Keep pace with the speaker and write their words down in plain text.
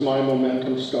My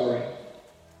momentum story.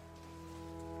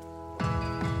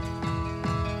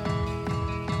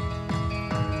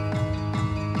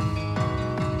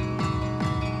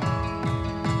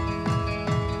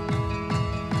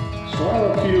 So I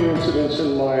have a few incidents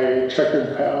in my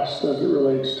checkered past as it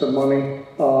relates to money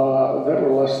that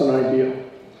were less than ideal.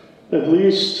 At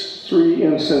least 3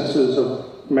 instances of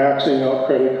maxing out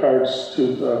credit cards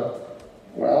to the,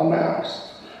 max.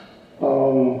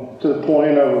 To the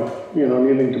point of,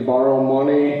 needing to borrow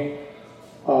money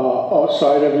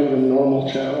outside of even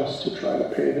normal channels to try to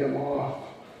pay them off.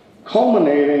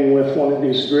 Culminating with one of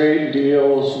these great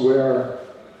deals where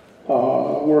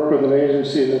work with an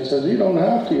agency that says, you don't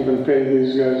have to even pay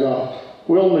these guys off.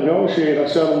 We'll negotiate a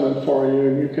settlement for you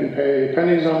and you can pay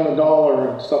pennies on the dollar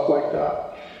and stuff like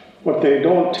that. What they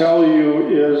don't tell you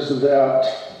is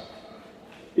that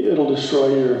it'll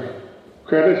destroy your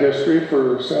credit history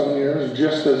for 7 years,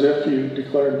 just as if you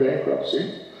declared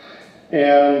bankruptcy,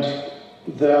 and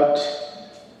that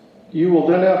you will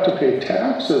then have to pay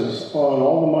taxes on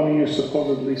all the money you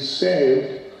supposedly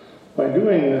saved by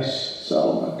doing this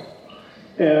settlement.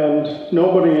 And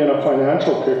nobody in a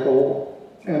financial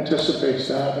pickle anticipates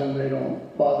that, and they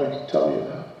don't bother to tell you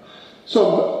that.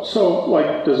 So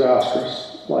like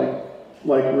disastrous, like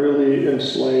really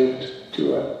enslaved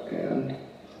to it. And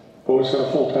I've always had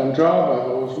a full-time job,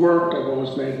 I've always worked, I've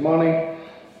always made money,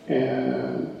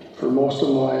 and for most of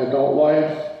my adult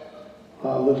life,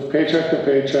 lived paycheck to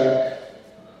paycheck,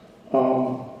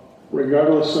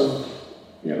 regardless of,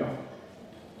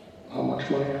 how much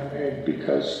money I made,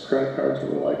 because credit cards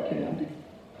were like candy.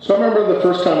 So I remember the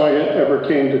first time I ever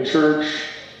came to church,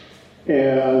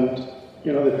 and,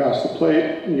 they passed the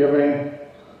plate and giving.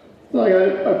 Like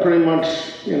I pretty much,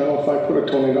 if I put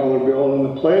a $20 bill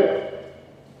in the plate,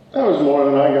 that was more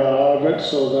than I got out of it,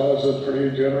 so that was a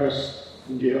pretty generous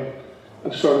deal.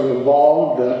 I've sort of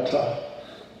evolved that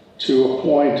to a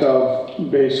point of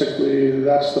basically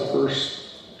that's the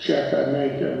first check I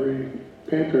make every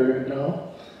pay period now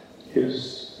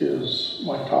is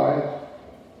my tithe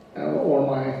or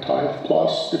my tithe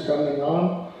plus, depending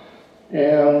on.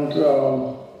 And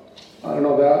I don't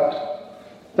know,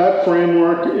 that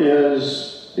framework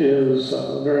is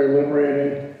very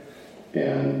liberating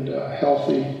and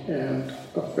healthy and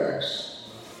affects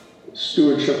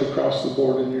stewardship across the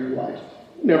board in your life.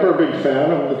 Never a big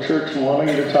fan of the church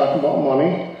wanting to talk about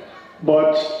money,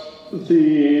 but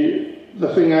the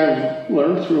thing I've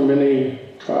learned through many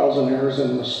trials and errors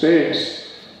and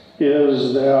mistakes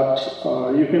is that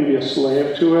you can be a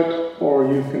slave to it, or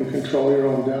you can control your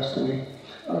own destiny.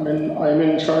 I'm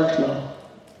in charge now,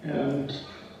 and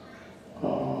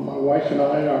my wife and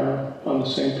I are on the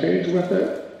same page with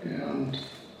it, and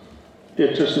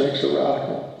it just makes a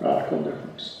radical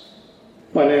difference.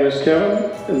 My name is Kevin,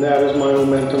 and that is my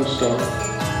momentum story.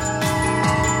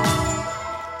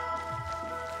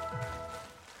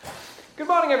 Good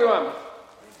morning, everyone.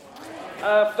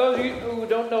 For those of you who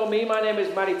don't know me, my name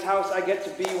is Matty Taus. I get to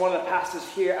be one of the pastors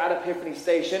here at Epiphany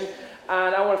Station.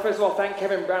 And I want to first of all thank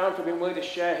Kevin Brown for being willing to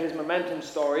share his momentum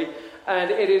story.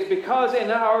 And it is because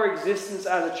in our existence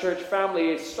as a church family,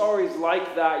 it's stories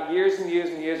like that, years and years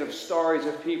and years of stories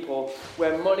of people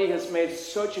where money has made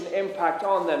such an impact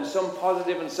on them, some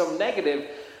positive and some negative,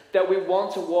 that we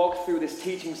want to walk through this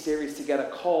teaching series together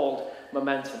called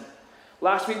Momentum.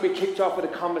 Last week we kicked off with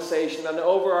a conversation, an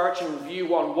overarching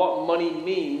view on what money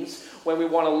means when we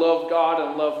want to love God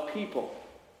and love people.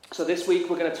 So this week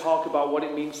we're going to talk about what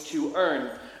it means to earn,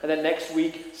 and then next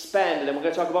week spend, and then we're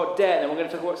going to talk about debt, and then we're going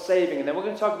to talk about saving, and then we're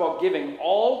going to talk about giving,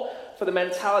 all for the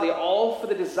mentality, all for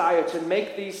the desire to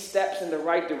make these steps in the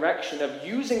right direction of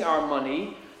using our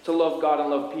money to love God and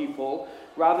love people,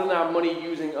 rather than our money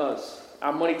using us,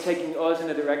 our money taking us in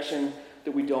a direction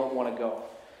that we don't want to go.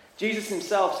 Jesus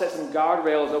himself set some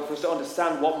guardrails up for us to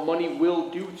understand what money will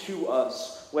do to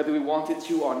us, whether we want it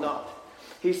to or not.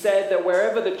 He said that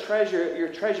wherever your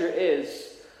treasure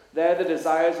is, there the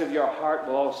desires of your heart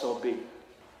will also be.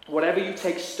 Whatever you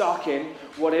take stock in,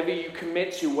 whatever you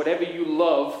commit to, whatever you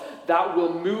love, that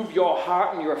will move your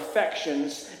heart and your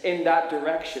affections in that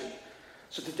direction.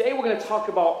 So today we're going to talk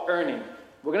about earning.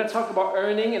 We're going to talk about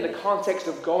earning in the context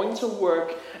of going to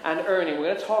work and earning. We're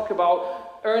going to talk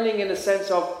about earning in the sense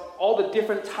of all the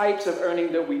different types of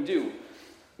earning that we do.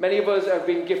 Many of us have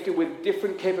been gifted with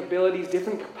different capabilities,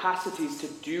 different capacities to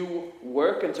do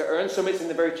work and to earn. Some it's in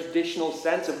the very traditional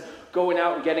sense of going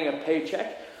out and getting a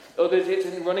paycheck. Others it's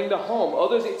in running the home.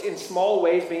 Others it's in small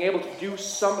ways being able to do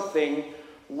something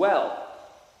well.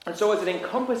 And so as it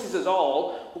encompasses us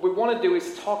all, what we want to do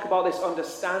is talk about this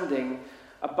understanding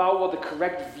about what the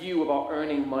correct view about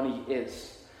earning money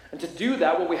is. And to do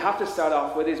that, what we have to start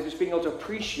off with is just being able to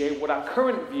appreciate what our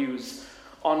current views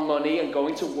on money and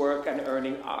going to work and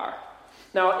earning are.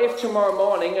 Now, if tomorrow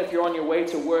morning, if you're on your way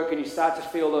to work and you start to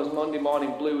feel those Monday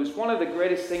morning blues, one of the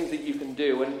greatest things that you can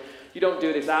do, and you don't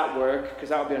do this at work because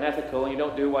that would be unethical, and you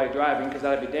don't do it while you're driving because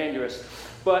that would be dangerous,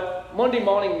 but Monday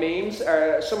morning memes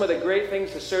are some of the great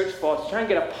things to search for to try and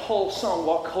get a pulse on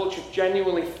what culture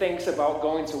genuinely thinks about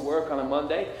going to work on a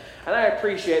Monday. And I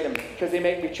appreciate them because they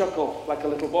make me chuckle like a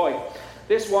little boy.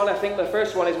 This one, I think the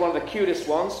first one is one of the cutest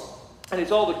ones, and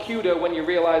it's all the cuter when you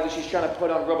realize that she's trying to put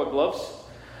on rubber gloves.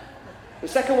 The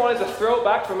second one is a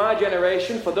throwback from my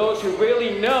generation for those who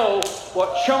really know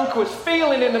what Chunk was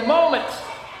feeling in the moment.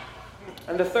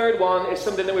 And the third one is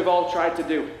something that we've all tried to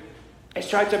do. It's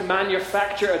tried to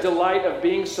manufacture a delight of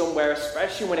being somewhere,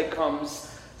 especially when it comes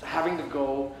to having to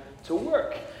go to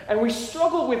work. And we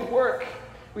struggle with work.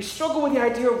 We struggle with the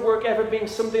idea of work ever being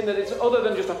something that is other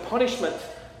than just a punishment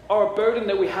or a burden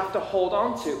that we have to hold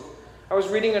on to. I was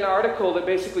reading an article that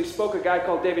basically spoke, a guy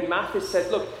called David Mathis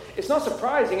said, look, it's not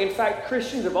surprising. In fact,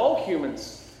 Christians of all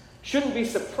humans shouldn't be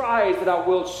surprised that our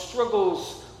world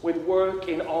struggles with work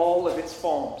in all of its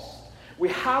forms. We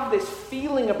have this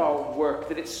feeling about work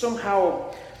that it's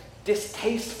somehow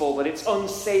distasteful, that it's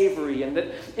unsavory, and that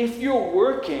if you're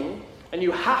working and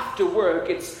you have to work,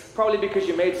 it's probably because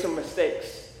you made some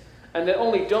mistakes, and that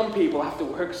only dumb people have to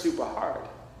work super hard.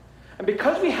 And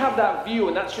because we have that view,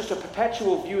 and that's just a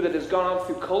perpetual view that has gone on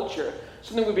through culture,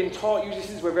 something we've been taught usually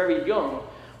since we're very young,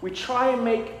 we try and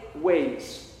make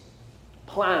ways,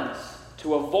 plans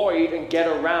to avoid and get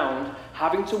around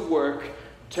having to work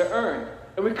to earn.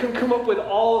 And we can come up with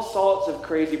all sorts of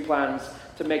crazy plans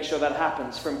to make sure that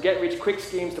happens, from get-rich-quick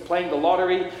schemes to playing the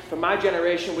lottery, from my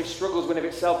generation, which struggles within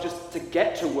itself just to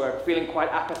get to work, feeling quite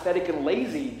apathetic and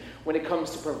lazy when it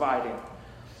comes to providing.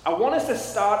 I want us to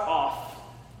start off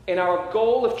in our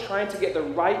goal of trying to get the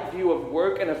right view of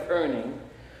work and of earning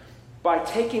by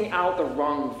taking out the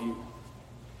wrong view.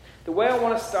 The way I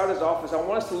want to start us off is I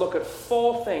want us to look at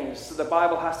 4 things that the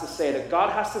Bible has to say, that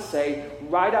God has to say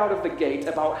right out of the gate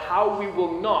about how we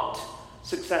will not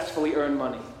successfully earn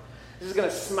money. This is going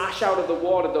to smash out of the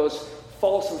water those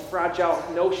false and fragile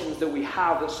notions that we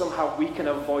have that somehow we can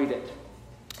avoid it.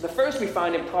 The first we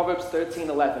find in Proverbs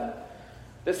 13:11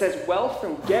 that says, wealth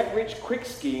from get-rich-quick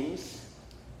schemes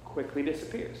quickly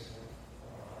disappears.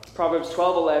 Proverbs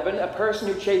 12:11, a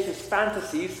person who chases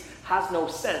fantasies has no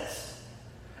sense.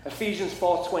 Ephesians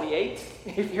 4:28,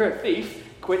 if you're a thief,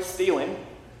 quit stealing.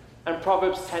 And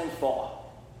Proverbs 10:4,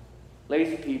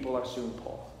 lazy people are soon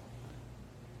poor.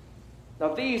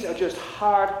 Now these are just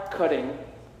hard-cutting,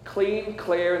 clean,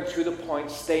 clear, and to-the-point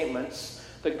statements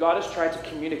that God has tried to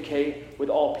communicate with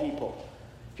all people.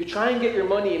 If you try and get your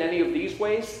money in any of these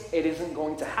ways, it isn't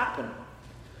going to happen.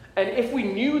 And if we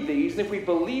knew these, and if we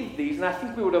believed these, and I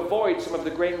think we would avoid some of the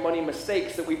great money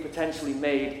mistakes that we potentially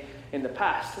made in the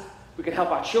past. We can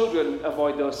help our children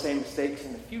avoid those same mistakes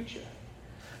in the future.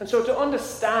 And so to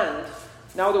understand,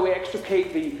 now that we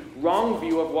extricate the wrong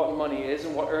view of what money is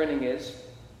and what earning is,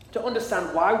 to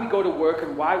understand why we go to work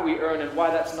and why we earn and why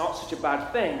that's not such a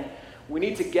bad thing, we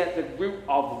need to get the root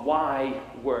of why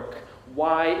work,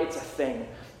 why it's a thing.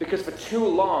 Because for too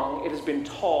long it has been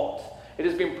taught, it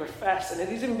has been professed, and it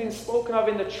has even been spoken of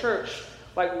in the church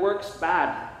like work's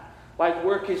bad, like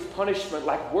work is punishment,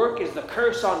 like work is the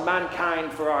curse on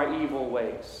mankind for our evil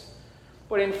ways.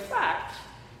 But in fact,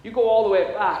 you go all the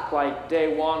way back like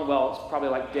day 1, well, it's probably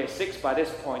like day 6 by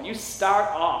this point. You start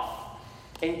off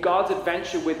in God's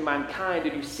adventure with mankind,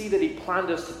 and you see that he planned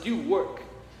us to do work.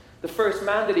 The first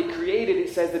man that he created,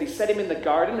 it says that he set him in the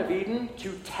Garden of Eden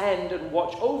to tend and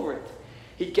watch over it.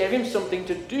 He gave him something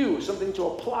to do, something to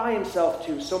apply himself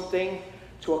to, something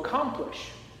to accomplish.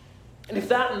 And if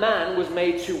that man was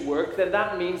made to work, then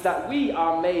that means that we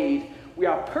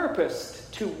are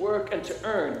purposed to work and to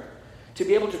earn, to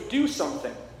be able to do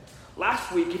something.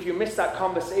 Last week, if you missed that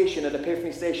conversation at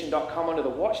epiphanystation.com under the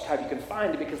Watch tab, you can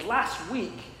find it, because last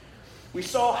week we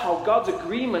saw how God's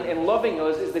agreement in loving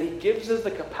us is that he gives us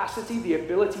the capacity, the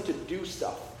ability to do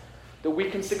stuff, that we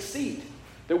can succeed,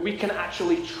 that we can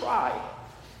actually try.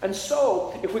 And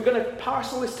so, if we're going to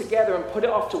parcel this together and put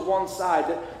it off to one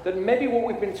side, that maybe what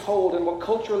we've been told and what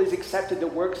culturally is accepted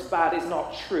that work's bad is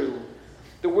not true,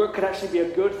 that work could actually be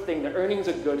a good thing, that earning's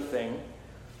a good thing,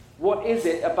 what is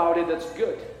it about it that's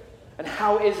good? And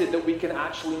how is it that we can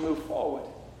actually move forward?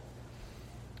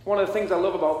 One of the things I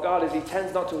love about God is he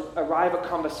tends not to arrive at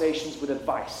conversations with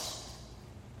advice.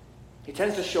 He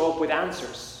tends to show up with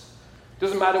answers. It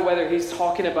doesn't matter whether he's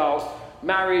talking about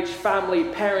marriage, family,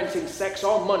 parenting, sex,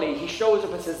 or money. He shows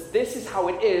up and says, this is how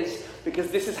it is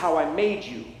because this is how I made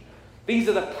you. These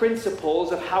are the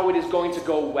principles of how it is going to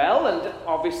go well and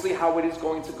obviously how it is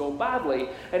going to go badly.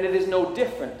 And it is no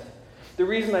different. The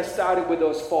reason I started with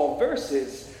those 4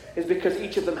 verses is because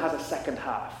each of them has a second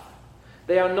half.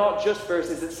 They are not just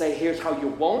verses that say, here's how you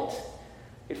won't.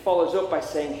 It follows up by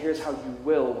saying, here's how you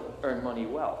will earn money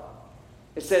well.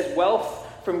 It says, wealth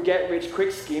from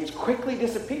get-rich-quick schemes quickly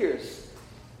disappears.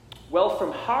 Wealth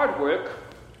from hard work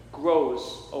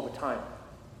grows over time.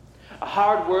 A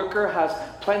hard worker has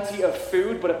plenty of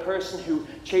food, but a person who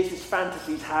chases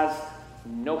fantasies has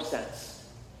no sense.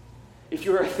 If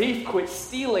you're a thief, quit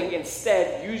stealing.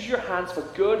 Instead, use your hands for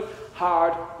good,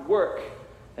 hard work,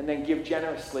 and then give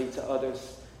generously to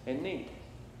others in need.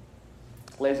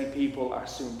 Lazy people are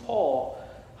soon poor.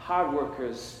 Hard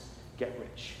workers get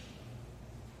rich.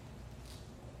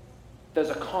 There's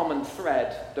a common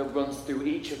thread that runs through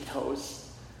each of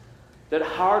those. That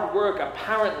hard work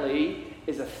apparently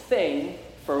is a thing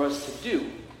for us to do.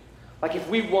 Like if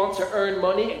we want to earn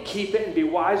money and keep it and be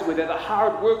wise with it, the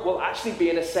hard work will actually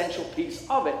be an essential piece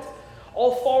of it.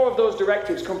 All 4 of those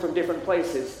directives come from different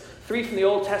places. 3 from the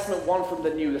Old Testament, 1 from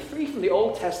the New. The 3 from the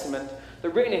Old Testament,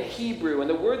 they're written in Hebrew, and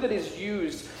the word that is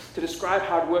used to describe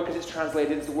hard work as it's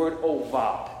translated is the word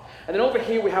ovad. And then over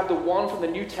here we have the 1 from the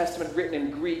New Testament written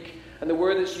in Greek, and the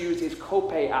word that's used is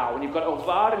kopeao. And you've got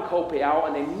ovad and kopeao,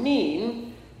 and they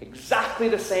mean exactly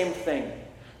the same thing.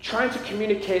 Trying to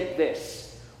communicate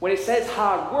this. When it says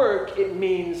hard work, it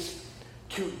means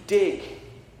to dig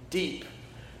deep,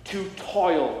 to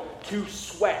toil, to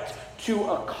sweat, to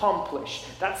accomplish.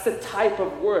 That's the type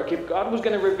of work. If God was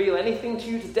going to reveal anything to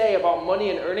you today about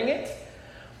money and earning it,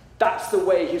 that's the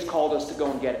way he's called us to go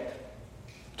and get it.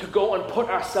 To go and put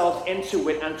ourselves into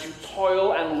it and to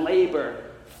toil and labor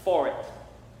for it.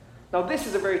 Now this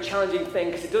is a very challenging thing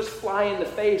because it does fly in the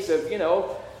face of,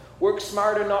 work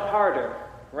smarter, not harder,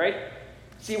 right?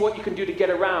 See what you can do to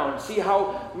get around. See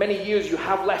how many years you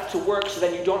have left to work so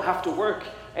then you don't have to work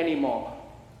anymore.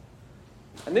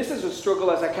 And this is a struggle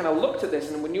as I kind of looked at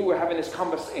this and when you were having this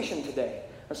conversation today.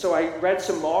 And so I read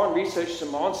some more and researched some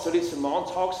more and studied some more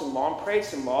and talked some more and prayed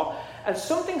some more. And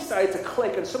something started to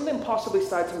click and something possibly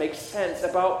started to make sense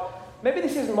about maybe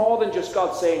this is more than just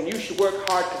God saying you should work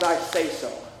hard because I say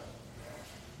so.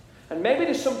 And maybe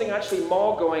there's something actually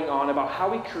more going on about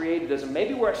how he created us, and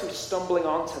maybe we're actually stumbling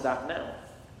onto that now.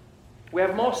 We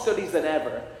have more studies than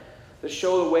ever that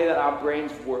show the way that our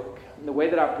brains work and the way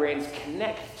that our brains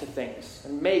connect to things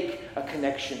and make a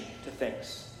connection to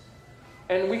things.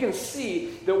 And we can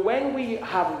see that when we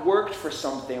have worked for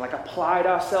something, like applied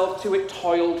ourselves to it,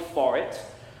 toiled for it,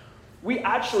 we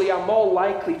actually are more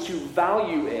likely to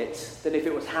value it than if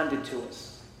it was handed to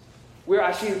us. We're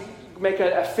actually make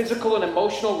a physical and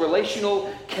emotional,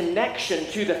 relational connection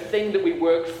to the thing that we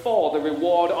worked for, the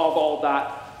reward of all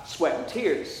that sweat and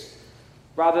tears.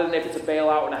 Rather than if it's a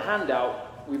bailout and a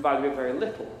handout, we value it very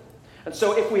little. And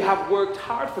so if we have worked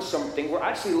hard for something, we're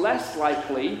actually less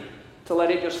likely to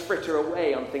let it just fritter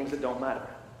away on things that don't matter.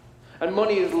 And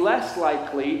money is less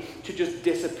likely to just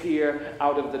disappear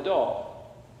out of the door.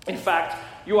 In fact,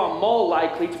 you are more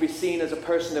likely to be seen as a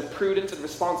person of prudence and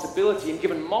responsibility and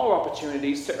given more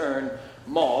opportunities to earn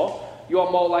more. You are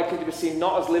more likely to be seen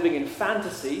not as living in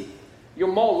fantasy.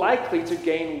 You're more likely to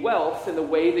gain wealth in the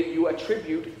way that you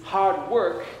attribute hard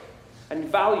work and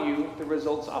value the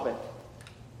results of it.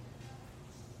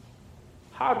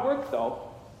 Hard work, though,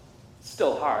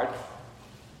 still hard.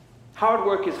 Hard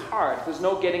work is hard. There's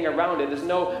no getting around it. There's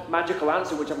no magical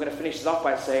answer, which I'm going to finish this off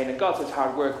by saying, and God says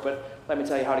hard work, but let me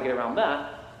tell you how to get around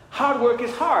that. Hard work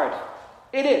is hard.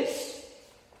 It is.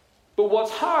 But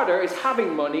what's harder is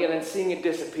having money and then seeing it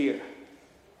disappear.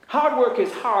 Hard work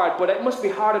is hard, but it must be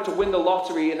harder to win the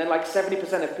lottery and then like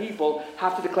 70% of people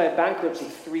have to declare bankruptcy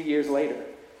 3 years later.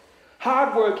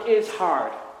 Hard work is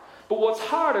hard. But what's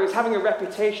harder is having a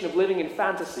reputation of living in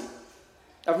fantasy,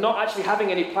 of not actually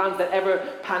having any plans that ever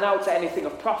pan out to anything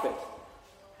of profit.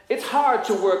 It's hard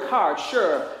to work hard,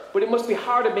 sure, but it must be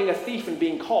harder being a thief and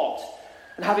being caught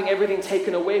and having everything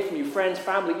taken away from you, friends,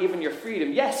 family, even your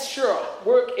freedom. Yes, sure,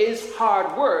 work is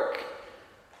hard work,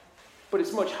 but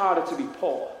it's much harder to be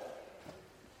poor.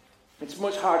 It's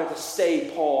much harder to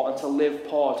stay poor and to live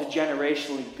poor, to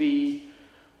generationally be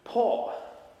poor.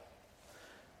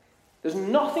 There's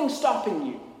nothing stopping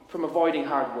you from avoiding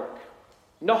hard work.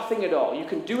 Nothing at all. You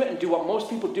can do it and do what most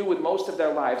people do with most of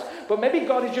their lives. But maybe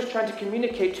God is just trying to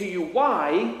communicate to you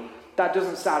why that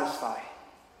doesn't satisfy.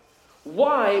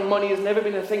 Why money has never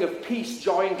been a thing of peace,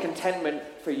 joy, and contentment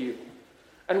for you.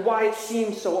 And why it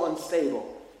seems so unstable.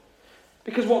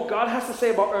 Because what God has to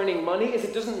say about earning money is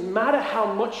it doesn't matter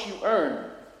how much you earn.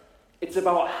 It's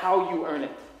about how you earn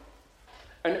it.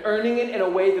 And earning it in a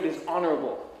way that is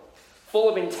honorable. full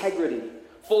of integrity,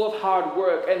 full of hard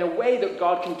work, in a way that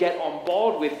God can get on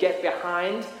board with, get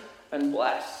behind, and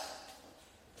bless.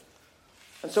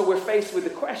 And so we're faced with the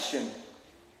question,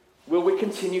 will we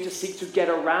continue to seek to get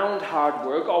around hard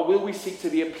work, or will we seek to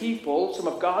be a people, some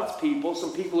of God's people,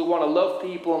 some people who want to love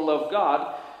people and love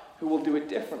God, who will do it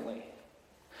differently?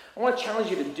 I want to challenge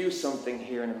you to do something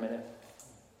here in a minute.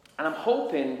 And I'm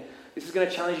hoping this is going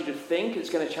to challenge you to think, it's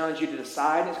going to challenge you to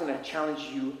decide, it's going to challenge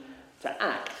you to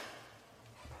act.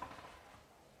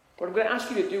 What I'm going to ask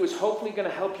you to do is hopefully going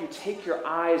to help you take your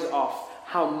eyes off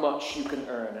how much you can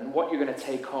earn and what you're going to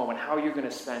take home and how you're going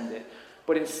to spend it.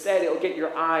 But instead, it'll get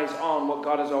your eyes on what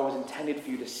God has always intended for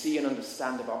you to see and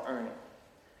understand about earning.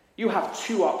 You have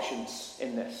two options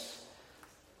in this.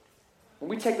 When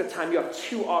we take the time, you have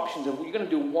two options of you're going to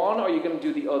do one or you're going to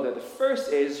do the other. The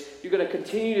first is you're going to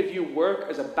continue to view work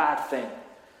as a bad thing.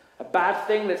 A bad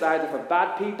thing that's either for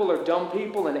bad people or dumb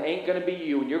people, and it ain't going to be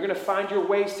you. And you're going to find your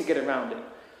ways to get around it.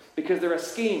 Because there are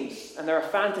schemes, and there are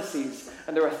fantasies,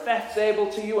 and there are thefts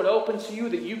able to you and open to you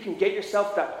that you can get yourself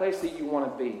to that place that you want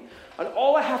to be. And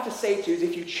all I have to say to you is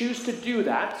if you choose to do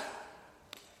that,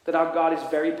 that our God is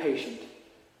very patient.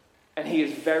 And He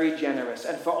is very generous.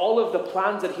 And for all of the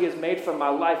plans that He has made for my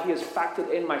life, He has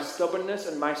factored in my stubbornness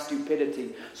and my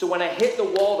stupidity. So when I hit the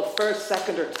wall the first,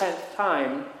 second, or 10th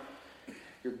time,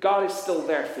 your God is still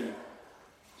there for you.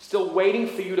 Still waiting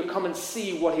for you to come and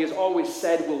see what He has always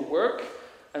said will work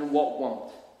and what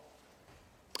won't.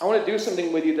 I want to do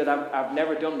something with you that I've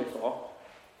never done before.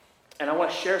 And I want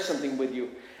to share something with you.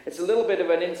 It's a little bit of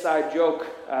an inside joke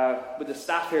with the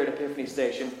staff here at Epiphany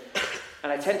Station.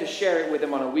 And I tend to share it with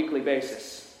them on a weekly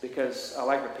basis because I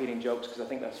like repeating jokes because I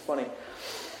think that's funny.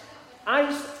 I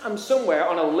am somewhere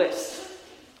on a list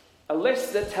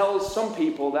that tells some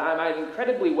people that I'm either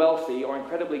incredibly wealthy or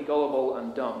incredibly gullible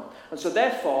and dumb. And so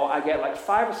therefore, I get like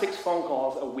 5 or 6 phone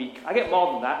calls a week. I get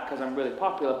more than that because I'm really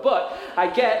popular, but I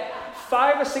get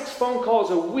 5 or 6 phone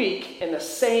calls a week in the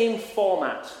same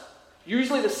format.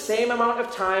 Usually the same amount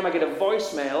of time. I get a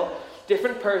voicemail,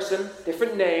 different person,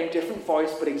 different name, different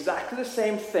voice, but exactly the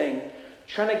same thing,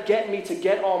 trying to get me to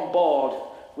get on board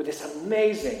with this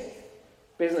amazing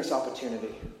business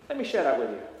opportunity. Let me share that with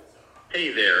you.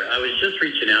 Hey there, I was just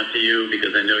reaching out to you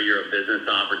because I know you're a business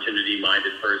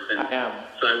opportunity-minded person. I am.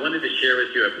 So I wanted to share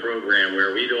with you a program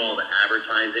where we do all the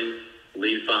advertising,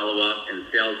 lead follow-up, and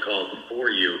sales calls for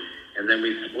you, and then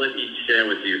we split each sale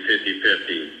with you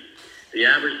 50-50. The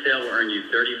average sale will earn you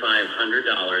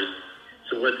 $3,500.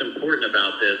 So what's important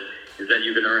about this is that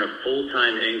you can earn a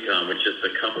full-time income with just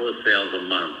a couple of sales a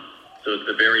month. So it's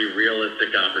a very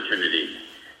realistic opportunity.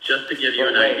 Just to give you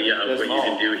an idea of what you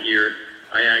can do here,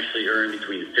 I actually earn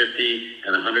between $50,000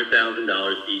 and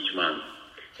 $100,000 each month.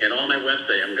 And on my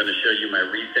website, I'm going to show you my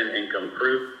recent income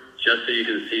proof, just so you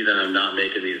can see that I'm not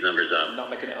making these numbers up. Not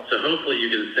making it up. So hopefully you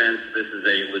can sense this is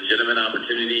a legitimate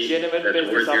opportunity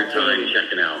that's worth your time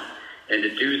checking out. And to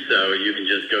do so, you can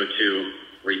just go to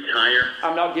Retire.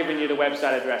 I'm not giving you the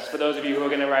website address for those of you who are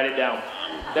going to write it down.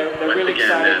 They're really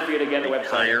excited for you to get the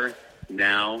website.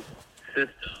 RetireNowSystem.com.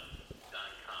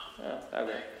 Oh,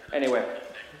 okay. Anyway,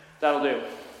 that'll do.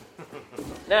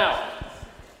 Now,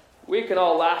 we can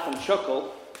all laugh and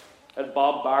chuckle at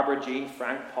Bob, Barbara, Jean,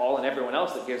 Frank, Paul, and everyone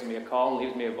else that gives me a call and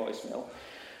leaves me a voicemail,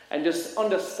 and just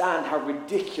understand how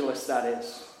ridiculous that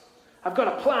is. I've got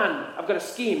a plan. I've got a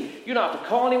scheme. You don't have to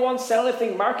call anyone, sell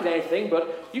anything, market anything,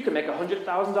 but you can make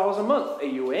 $100,000 a month. Are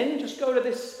you in? Just go to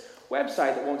this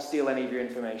website that won't steal any of your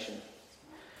information.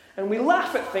 And we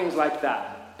laugh at things like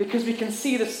that because we can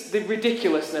see the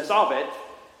ridiculousness of it,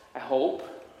 I hope.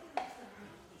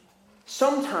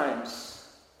 Sometimes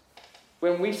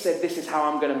when we say, this is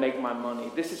how I'm going to make my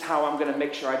money, this is how I'm going to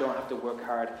make sure I don't have to work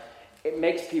hard, it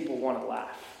makes people want to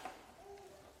laugh.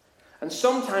 And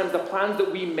sometimes the plans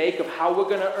that we make of how we're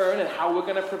going to earn and how we're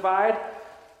going to provide,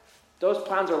 those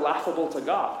plans are laughable to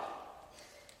God.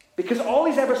 Because all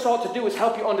He's ever sought to do is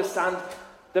help you understand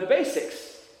the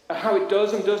basics of how it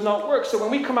does and does not work. So when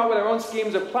we come out with our own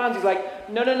schemes or plans, He's like,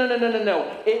 no,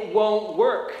 it won't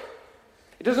work.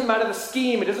 It doesn't matter the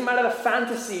scheme, it doesn't matter the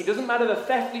fantasy, it doesn't matter the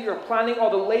theft that you're planning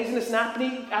or the laziness and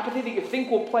apathy that you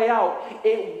think will play out.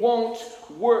 It won't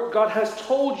work. God has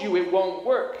told you it won't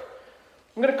work.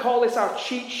 I'm going to call this our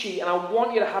cheat sheet, and I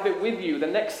want you to have it with you the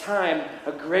next time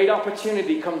a great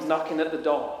opportunity comes knocking at the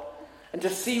door. And to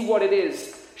see what it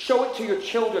is, show it to your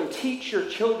children, teach your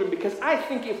children, because I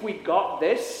think if we got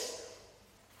this,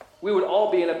 we would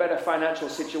all be in a better financial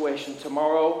situation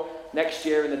tomorrow, next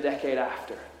year, and the decade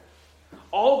after.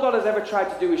 All God has ever tried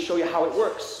to do is show you how it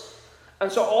works.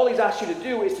 And so all He's asked you to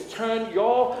do is to turn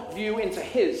your view into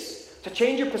His, to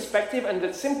change your perspective and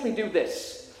to simply do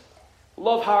this.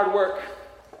 Love hard work.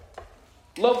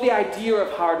 Love the idea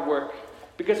of hard work.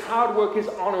 Because hard work is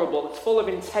honorable. It's full of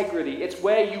integrity. It's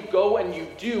where you go and you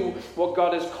do what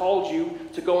God has called you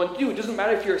to go and do. It doesn't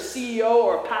matter if you're a CEO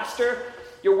or a pastor,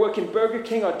 you're working Burger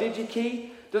King or DigiKey.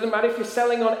 It doesn't matter if you're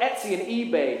selling on Etsy and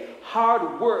eBay.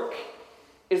 Hard work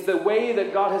is the way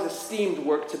that God has esteemed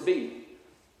work to be.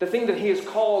 The thing that he has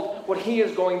called what he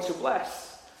is going to bless.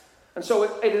 And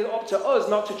so it is up to us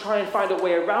not to try and find a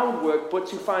way around work, but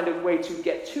to find a way to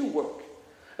get to work.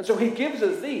 And so he gives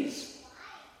us these.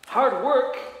 Hard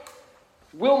work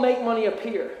will make money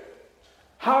appear.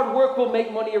 Hard work will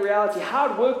make money a reality.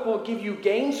 Hard work will give you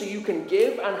gain so you can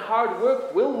give, and hard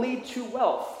work will lead to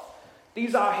wealth.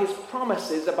 These are his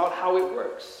promises about how it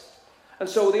works. And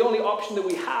so the only option that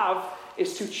we have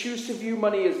is to choose to view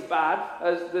money as bad,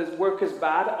 as the work as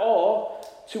bad, or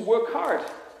to work hard.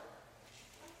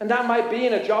 And that might be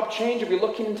in a job change if you're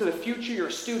looking into the future, you're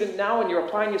a student now and you're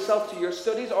applying yourself to your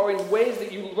studies, or in ways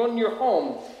that you run your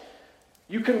home.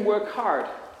 You can work hard.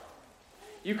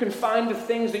 You can find the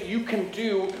things that you can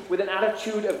do with an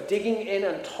attitude of digging in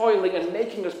and toiling and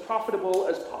making as profitable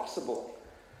as possible.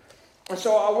 And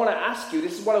so I want to ask you,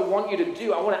 this is what I want you to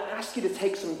do. I want to ask you to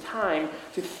take some time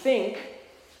to think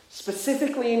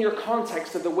specifically in your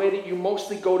context of the way that you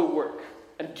mostly go to work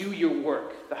and do your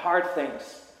work, the hard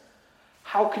things.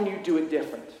 How can you do it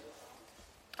different?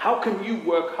 How can you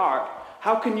work hard?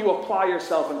 How can you apply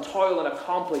yourself and toil and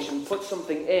accomplish and put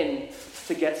something in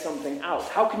to get something out?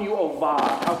 How can you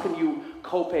ovad? How can you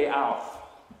cope out?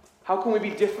 How can we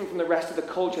be different from the rest of the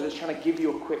culture that's trying to give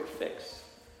you a quick fix?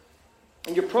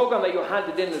 In your program that you're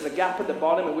handed in, there's a gap at the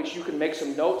bottom in which you can make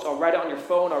some notes or write it on your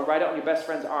phone or write it on your best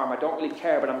friend's arm. I don't really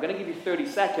care, but I'm going to give you 30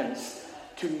 seconds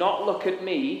to not look at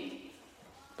me,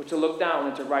 but to look down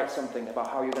and to write something about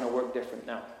how you're going to work different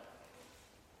now.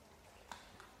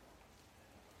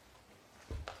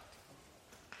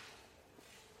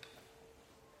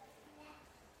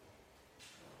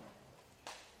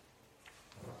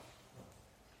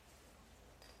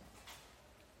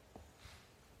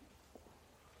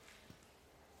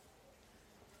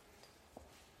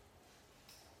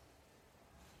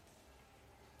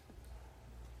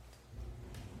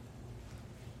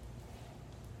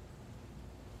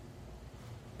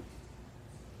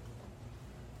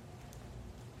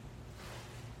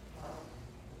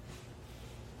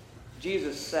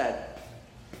 Jesus said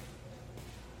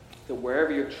that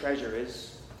wherever your treasure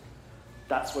is,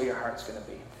 that's where your heart's going to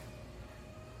be.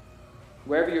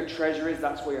 Wherever your treasure is,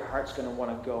 that's where your heart's going to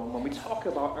want to go. And when we talk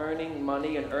about earning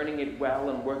money and earning it well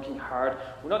and working hard,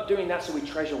 we're not doing that so we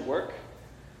treasure work.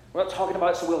 We're not talking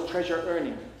about it so we'll treasure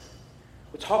earning.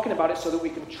 We're talking about it so that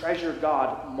we can treasure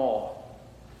God more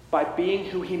by being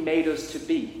who he made us to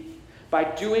be, by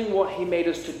doing what he made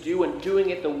us to do and doing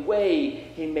it the way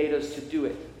he made us to do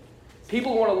it.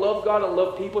 People who want to love God and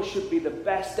love people should be the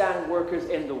best damn workers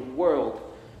in the world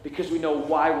because we know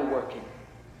why we're working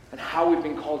and how we've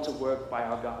been called to work by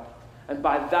our God. And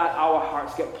by that, our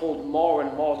hearts get pulled more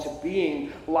and more to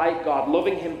being like God,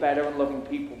 loving him better and loving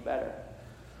people better.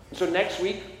 And so next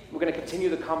week, we're going to continue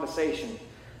the conversation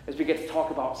as we get to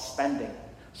talk about spending.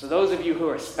 So those of you who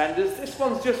are spenders, this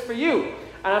one's just for you.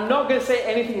 And I'm not going to say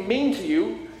anything mean to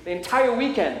you the entire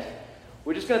weekend.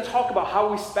 We're just going to talk about how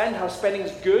we spend, how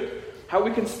spending's good, how we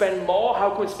can spend more, how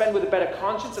we can spend with a better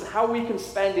conscience, and how we can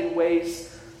spend in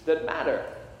ways that matter.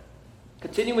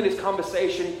 Continuing this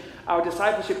conversation, our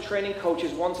discipleship training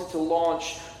coaches wanted to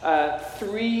launch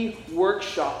 3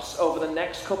 workshops over the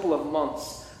next couple of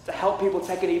months to help people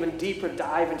take an even deeper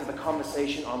dive into the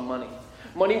conversation on money.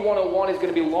 Money 101 is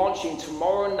going to be launching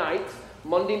tomorrow night,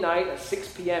 Monday night at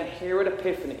 6 p.m. here at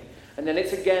Epiphany. And then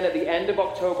it's again at the end of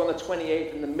October on the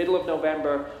 28th and the middle of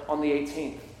November on the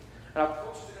 18th. And our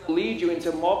coaches are going to lead you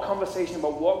into more conversation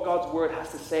about what God's word has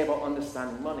to say about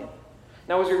understanding money.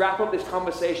 Now, as we wrap up this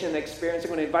conversation and experience, I'm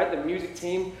going to invite the music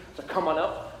team to come on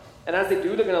up. And as they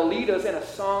do, they're going to lead us in a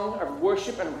song of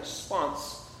worship and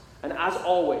response. And as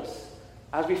always,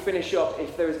 as we finish up,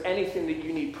 if there is anything that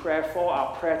you need prayer for,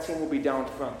 our prayer team will be down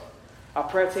front. Our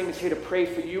prayer team is here to pray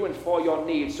for you and for your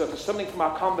needs. So if there's something from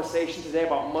our conversation today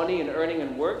about money and earning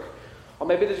and work, or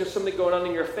maybe there's just something going on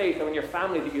in your faith or in your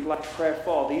family that you'd like prayer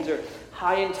for, these are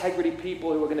high-integrity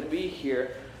people who are going to be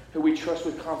here who we trust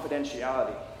with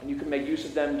confidentiality. And you can make use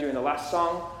of them during the last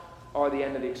song or the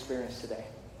end of the experience today.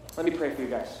 Let me pray for you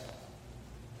guys.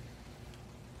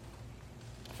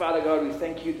 Father God, we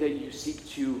thank you that you seek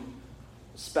to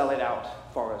spell it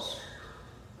out for us.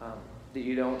 That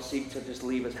you don't seek to just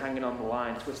leave us hanging on the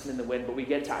line, twisting in the wind, but we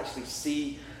get to actually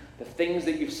see the things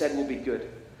that you've said will be good,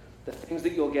 the things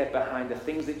that you'll get behind, the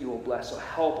things that you will bless. So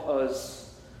help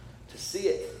us to see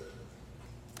it.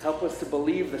 Help us to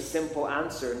believe the simple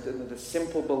answer and the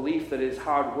simple belief that it is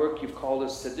hard work you've called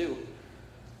us to do.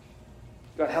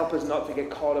 God, help us not to get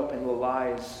caught up in the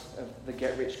lies of the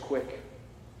get-rich-quick,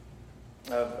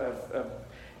 of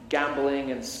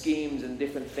gambling and schemes and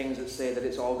different things that say that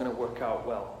it's all going to work out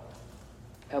well.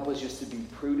 Help us just to be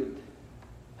prudent.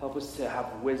 Help us to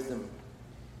have wisdom.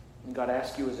 And God, I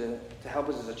ask you to help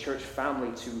us as a church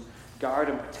family to guard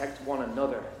and protect one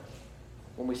another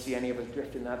when we see any of us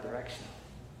drift in that direction.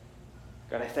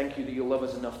 God, I thank you that you love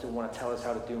us enough to want to tell us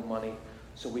how to do money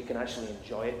so we can actually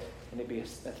enjoy it and it be a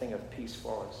thing of peace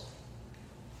for us.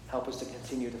 Help us to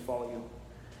continue to follow you.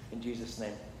 In Jesus'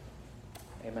 name,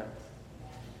 amen.